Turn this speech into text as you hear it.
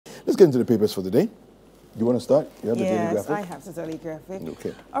Let's get into the papers for the day. You want to start? You have the Daily Graphic? Yes, I have the Daily Graphic.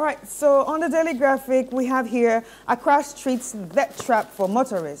 Okay. All right, so on the Daily Graphic, we have here, Accra streets death trap for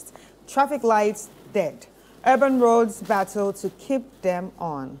motorists. Traffic lights dead. Urban roads battle to keep them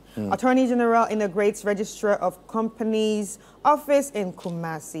on. Attorney General inaugurates Registrar of Companies office in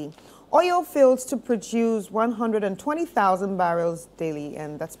Kumasi. Oil fields to produce 120,000 barrels daily,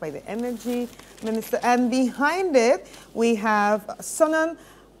 and that's by the Energy Minister. And behind it, we have Sonan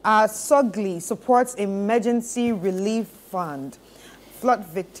Sogli supports emergency relief fund, flood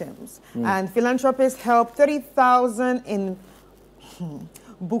victims. And philanthropists help 30,000 in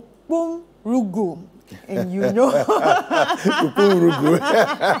Bukbum Rugu. And you know.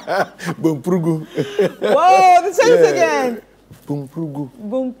 Bumprugu. Whoa, say it again. Bumprugu.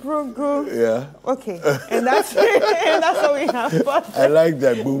 Bumprugu. Yeah. Okay, and that's what we have. I like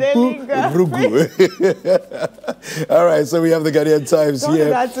that. Bumprugu. All right, so we have the Ghanaian Times Don't here.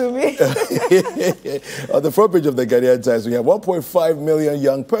 do that to me. On the front page of the Ghanaian Times, we have 1.5 million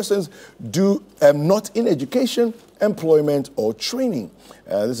young persons not in education, employment, or training.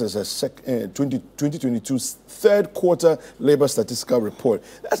 This is a 2022's third quarter labor statistical report.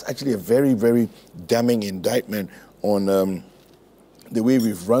 That's actually a very, very damning indictment on the way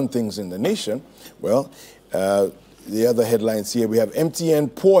we've run things in the nation. Well, the other headlines here, we have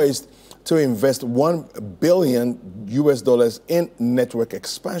MTN poised to invest $1 billion in network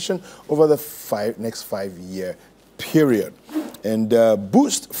expansion over the next 5-year period. And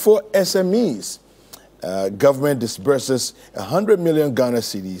boost for SMEs. Government disburses 100 million Ghana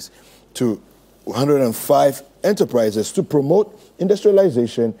cedis to 105 enterprises to promote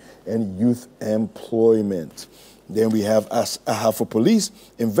industrialization and youth employment. Then we have Ahafo Police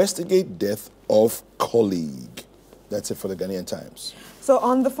investigate death of colleague. That's it for the Ghanaian Times. So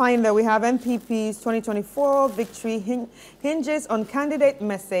on the Finder, we have NPP's 2024 victory hinges on candidate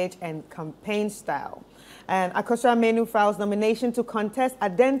message and campaign style. And Akosha Menu files nomination to contest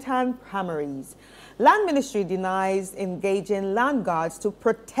Adentan primaries. Land Ministry denies engaging land guards to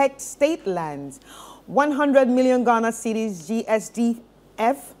protect state lands. 100 million Ghana cedis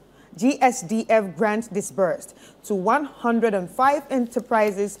GSDF grant disbursed to 105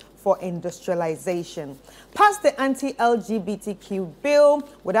 enterprises for industrialization. Passed the anti-LGBTQ bill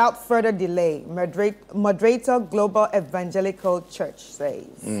without further delay, moderator Global Evangelical Church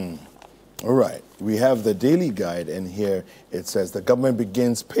says. All right, we have the Daily Guide, and here it says the government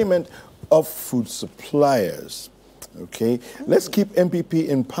begins payment of food suppliers. Okay, let's keep MPP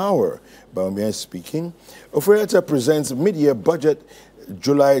in power. Baumia speaking. Oferiata presents mid-year budget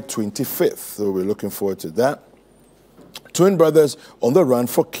July 25th, so we're looking forward to that. Twin brothers on the run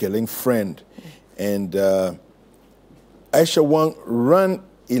for killing friend. And Aisha Wang run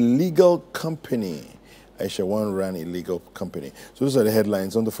illegal company. Aisha Wang ran illegal company. So those are the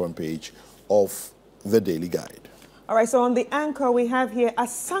headlines on the front page of the Daily Guide. All right, so on the anchor, we have here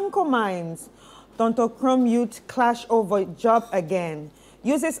Asanko Mines. Tonto Chrome youth clash over job again.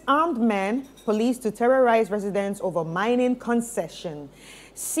 Uses armed men, police to terrorize residents over mining concession.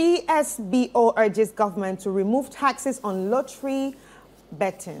 CSBO urges government to remove taxes on lottery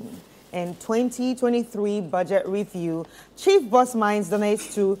betting. In 2023 budget review, Chief Boss Mines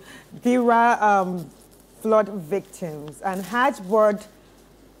donates to Bira flood victims. And Hajj Board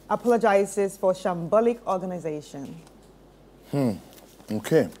apologizes for shambolic organization.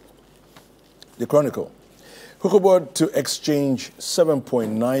 Okay. The Chronicle. Cocoa Board to exchange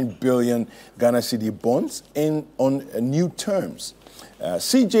 7.9 billion Ghana cedi bonds on new terms.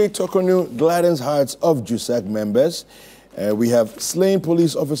 CJ Tokonu gladdens hearts of JUSAG members. We have slain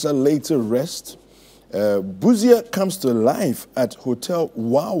police officer laid to rest. Buzia comes to life at Hotel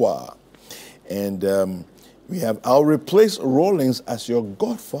Wawa. And we have, I'll replace Rawlings as your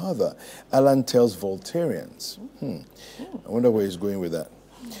godfather, Alan tells Voltarians. I wonder where he's going with that.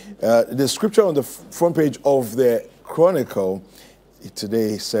 The scripture on the front page of the Chronicle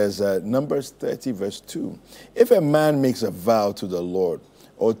today says, Numbers 30 verse 2. If a man makes a vow to the Lord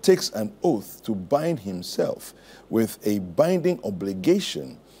or takes an oath to bind himself with a binding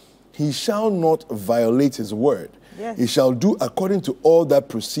obligation, he shall not violate his word. Yes. He shall do according to all that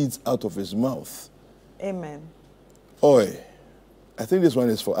proceeds out of his mouth. Amen. Oi, I think this one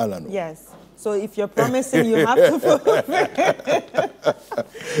is for Alan. Yes. So if you're promising, you have to fulfill. If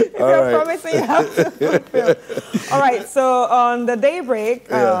you're promising, you have to fulfill. All right. So on the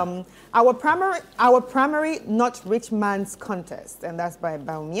Daybreak, our primary not rich man's contest, and that's by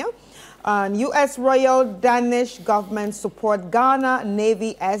Baumia. U.S. Royal Danish government support Ghana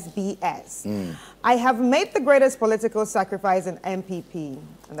Navy SBS. I have made the greatest political sacrifice in MPP,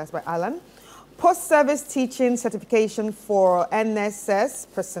 and that's by Alan. Post-service teaching certification for NSS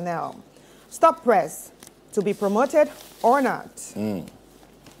personnel. Stop press, to be promoted or not.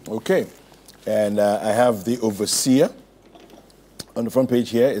 Okay. And I have the overseer. On the front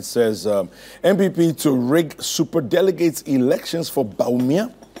page here, it says, NPP to rig superdelegates elections for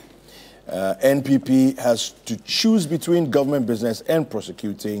Baumia. NPP has to choose between government business and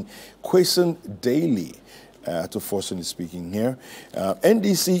prosecuting Quaison Daly. To Forson is speaking here.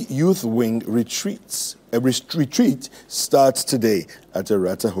 NDC Youth Wing retreat starts today at the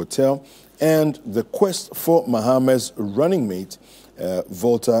Rata Hotel, and the quest for Mohammed's running mate,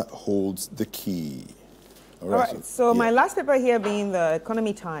 Volta, holds the key. All right, so my last paper here being the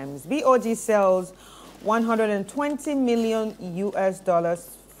Economy Times. BOG sells 120 million US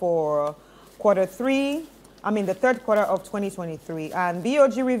dollars for the third quarter of 2023. And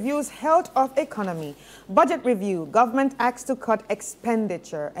BOG reviews health of economy. Budget review, government acts to cut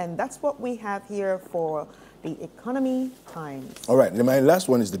expenditure. And that's what we have here for the Economy Times. All right, my last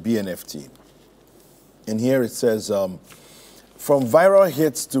one is the BNFT. And here it says, from viral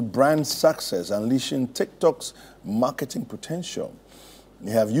hits to brand success, unleashing TikTok's marketing potential.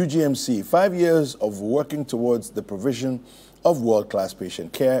 You have UGMC, 5 years of working towards the provision of world-class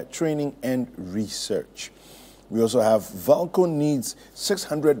patient care, training, and research. We also have Valco needs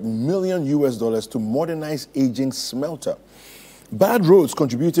 $600 million US dollars to modernize aging smelter. Bad roads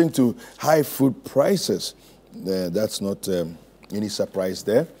contributing to high food prices. That's not any surprise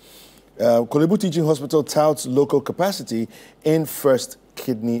there. Kolebu Teaching Hospital touts local capacity in first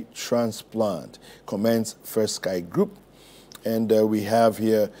kidney transplant. Comments First Sky Group. And we have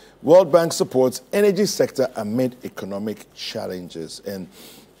here, World Bank supports energy sector amid economic challenges. And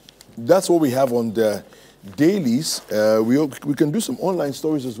that's what we have on the dailies. We can do some online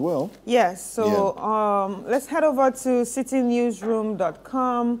stories as well. Yes, so let's head over to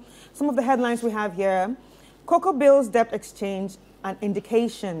citinewsroom.com. Some of the headlines we have here. Cocoa bills debt exchange, an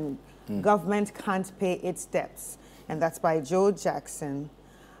indication government can't pay its debts. And that's by Joe Jackson.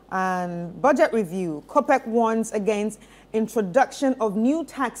 And budget review, COPEC warns against introduction of new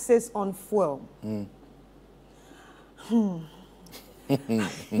taxes on fuel. It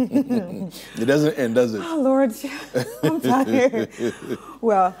doesn't end, does it? Oh, Lord, I'm tired.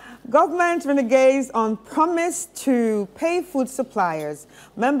 Well, government renegates on promise to pay food suppliers.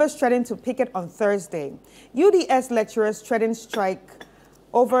 Members threaten to picket on Thursday. UDS lecturers threaten strike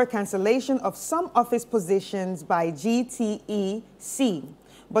over cancellation of some office positions by GTEC.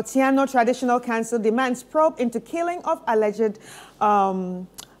 Botiano Traditional Council demands probe into killing of alleged land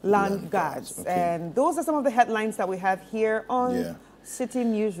guards. Okay. And those are some of the headlines that we have here on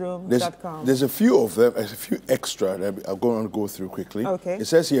citinewsroom.com. There's a few of them, a few extra that I'm going to go through quickly. Okay. It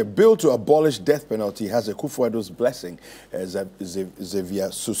says here, bill to abolish death penalty has a Kufuor's blessing. Xavier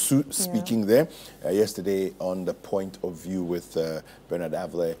Susu speaking there yesterday on the Point of View with Bernard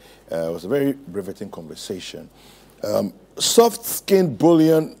Avle. It was a very riveting conversation. Soft-skinned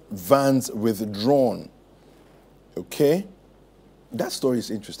bullion vans withdrawn. Okay? That story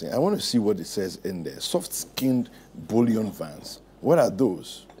is interesting. I want to see what it says in there. Soft-skinned bullion vans. What are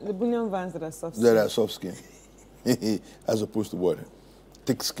those? The bullion vans that are soft-skinned. That are soft-skinned. As opposed to what?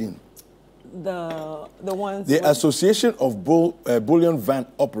 Thick skin. The ones... The Association of Bullion Van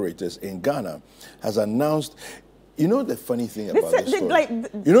Operators in Ghana has announced... You know the funny thing about this story?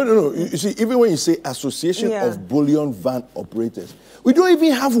 You see, even when you say Association of Bullion Van Operators, we don't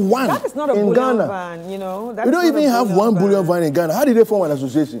even have one in Ghana. That is not a bullion van, you know. We don't even have one bullion van in Ghana. How did they form an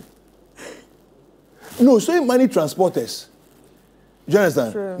association? No, so money transporters. Do you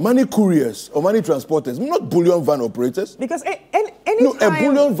understand? True. Money couriers or money transporters, not bullion van operators. Because a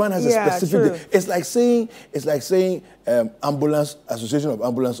bullion van has a specific. It's like saying ambulance association of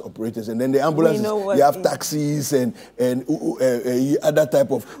ambulance operators, and then the ambulance you have taxis and other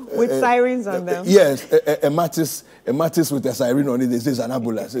type of with sirens on them. Yes, a Matis with a siren on it. This is an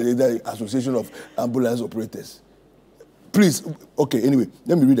ambulance. The association of ambulance operators. Please, okay. Anyway,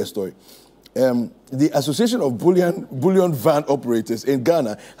 let me read the story. The Association of Bullion Van Operators in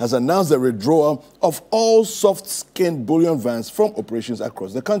Ghana has announced the withdrawal of all soft-skinned bullion vans from operations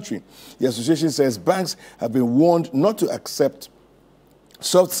across the country. The association says banks have been warned not to accept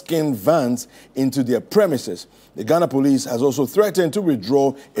soft-skinned vans into their premises. The Ghana police has also threatened to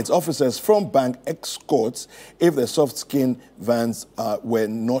withdraw its officers from bank escorts if the soft-skinned vans were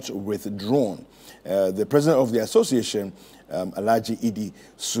not withdrawn. The president of the association, Alhaji Idi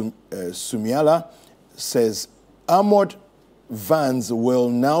Sumiala, says armored vans will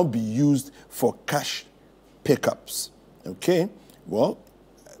now be used for cash pickups. Okay, well,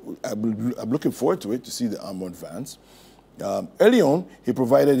 I'm looking forward to it, to see the armored vans. Early on, he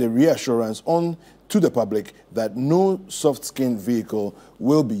provided a reassurance to the public that no soft-skinned vehicle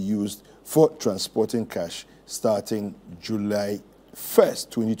will be used for transporting cash starting July 1st,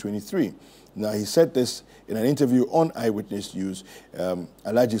 2023. Now, he said this in an interview on Eyewitness News.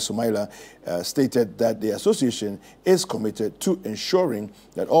 Alhaji Sumaila stated that the association is committed to ensuring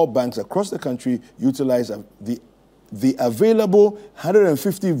that all banks across the country utilize the available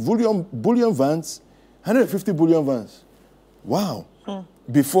 150 bullion vans. 150 bullion vans. Wow.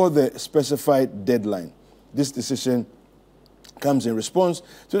 Before the specified deadline. This decision comes in response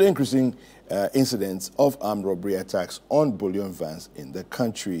to the increasing incidents of armed robbery attacks on bullion vans in the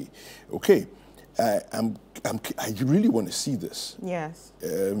country. Okay, I really want to see this. Yes.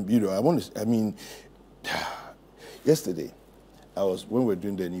 You know, yesterday, when we were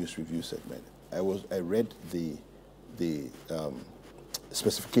doing the news review segment, I read the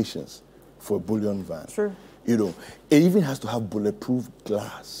specifications for a bullion van. Sure. You know, it even has to have bulletproof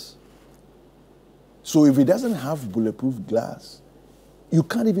glass. So if it doesn't have bulletproof glass, you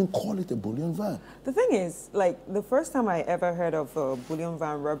can't even call it a bullion van. The thing is, like, the first time I ever heard of a bullion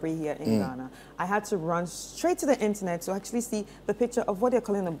van robbery here in Ghana, I had to run straight to the internet to actually see the picture of what they're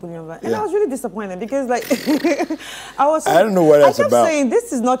calling a bullion van. And I was really disappointed because, like, I don't know what that's about. I kept saying,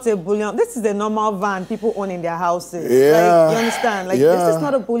 this is not a bullion, this is a normal van people own in their houses. Yeah. Like, you understand? Like, this is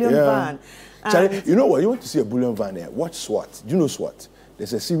not a bullion van. Charlie, you know what? You want to see a bullion van there? Watch SWAT. Do you know SWAT?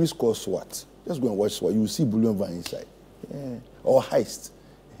 There's a series called SWAT. Just go and watch SWAT. You will see bullion van inside. Yeah. Or Heist.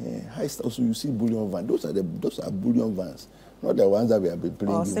 Yeah. Heist also, you see bullion van. Those are bullion vans, not the ones that we have been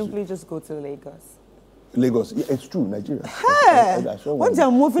playing. Or simply just go to Lagos. Lagos, yeah, it's true, Nigeria. Hey, when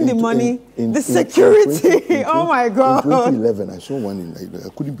they're moving the money, the security, oh my God. In 2011, I saw one in, I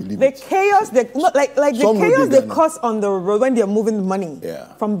couldn't believe the it. Chaos, the chaos they cause on the road when they're moving the money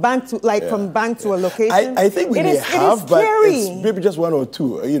from bank to, from bank to a location. I think we may have, but it's maybe just one or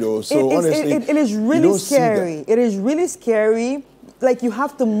two, you know, so honestly. It is really scary. It is really scary. Like, you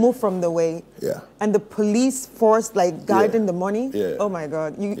have to move from the way. Yeah. And the police force, like, guiding the money. Yeah. Oh my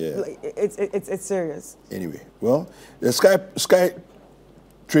God. Like, it's serious. Anyway, well, the Sky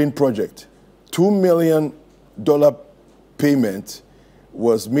Train project, $2 million payment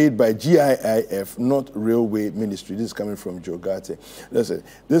was made by GIIF, not Railway Ministry. This is coming from Joe Garte. Listen,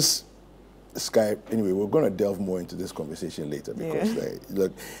 this Sky, anyway, we're going to delve more into this conversation later because, like,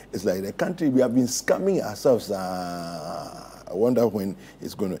 look, it's like the country, we have been scamming ourselves. I wonder when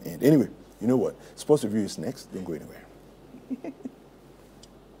it's going to end. Anyway, you know what? Sports Review is next. Don't go anywhere.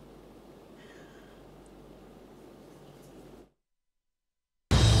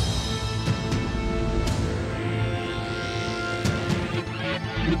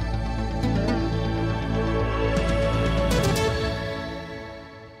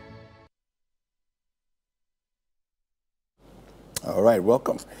 All right,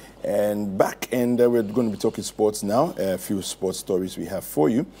 welcome. And back, and we're going to be talking sports now. A few sports stories we have for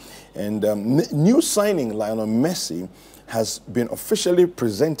you. And new signing Lionel Messi has been officially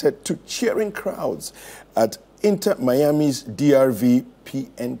presented to cheering crowds at Inter Miami's DRV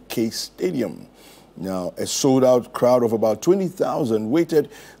PNK Stadium. Now, a sold-out crowd of about 20,000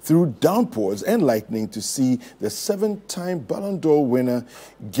 waited through downpours and lightning to see the 7-time Ballon d'Or winner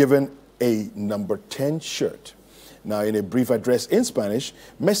given a number 10 shirt. Now, in a brief address in Spanish,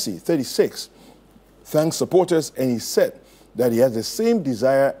 Messi, 36, thanked supporters, and he said that he has the same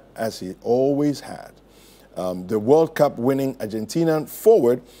desire as he always had. The World Cup winning Argentinian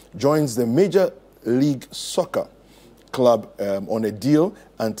forward joins the Major League Soccer club on a deal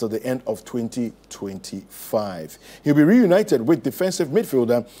until the end of 2025. He'll be reunited with defensive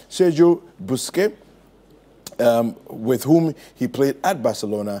midfielder Sergio Busquets, with whom he played at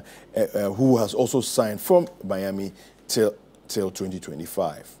Barcelona, who has also signed from Miami till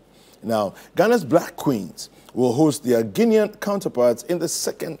 2025. Now, Ghana's Black Queens will host their Guinean counterparts in the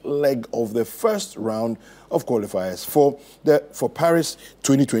second leg of the first round of qualifiers for Paris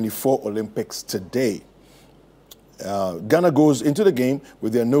 2024 Olympics today. Ghana goes into the game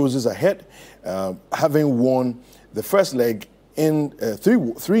with their noses ahead, having won the first leg in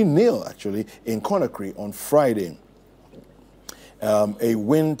 3-0 actually in Conakry on Friday. A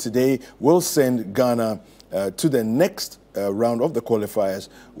win today will send Ghana to the next round of the qualifiers,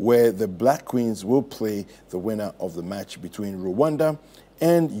 where the Black Queens will play the winner of the match between Rwanda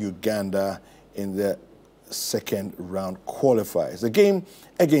and Uganda in the second round qualifiers. The game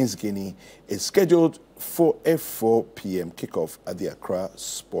against Guinea is scheduled for a 4 p.m. kickoff at the Accra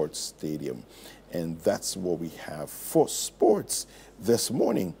Sports Stadium. And that's what we have for sports this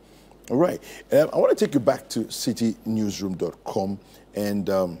morning. All right. I want to take you back to citinewsroom.com and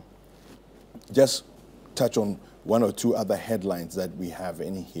just touch on one or two other headlines that we have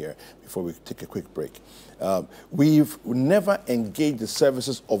in here before we take a quick break. We've never engaged the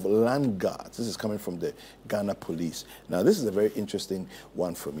services of land guards. This is coming from the Ghana Police. Now, this is a very interesting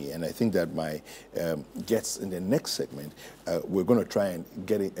one for me, and I think that my guests in the next segment, we're going to try and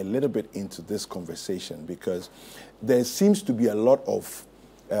get a little bit into this conversation, because there seems to be a lot of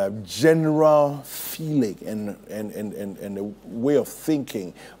general feeling and a way of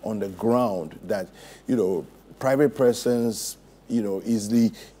thinking on the ground that, private persons,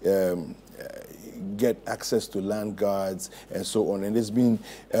 easily get access to land guards and so on. And there's been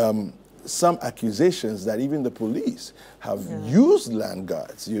some accusations that even the police have used land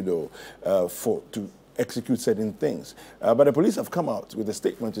guards, to execute certain things. But the police have come out with a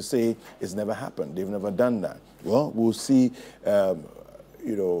statement to say it's never happened. They've never done that. Well, we'll see,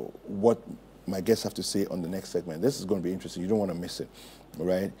 what my guests have to say on the next segment. This is going to be interesting. You don't want to miss it, all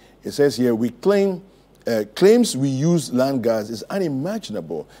right? It says here, claims we use land guards is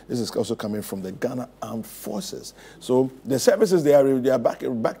unimaginable. This is also coming from the Ghana Armed Forces. So the services, they are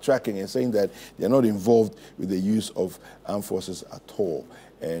backtracking and saying that they're not involved with the use of armed forces at all,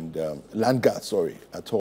 and land guards, at all.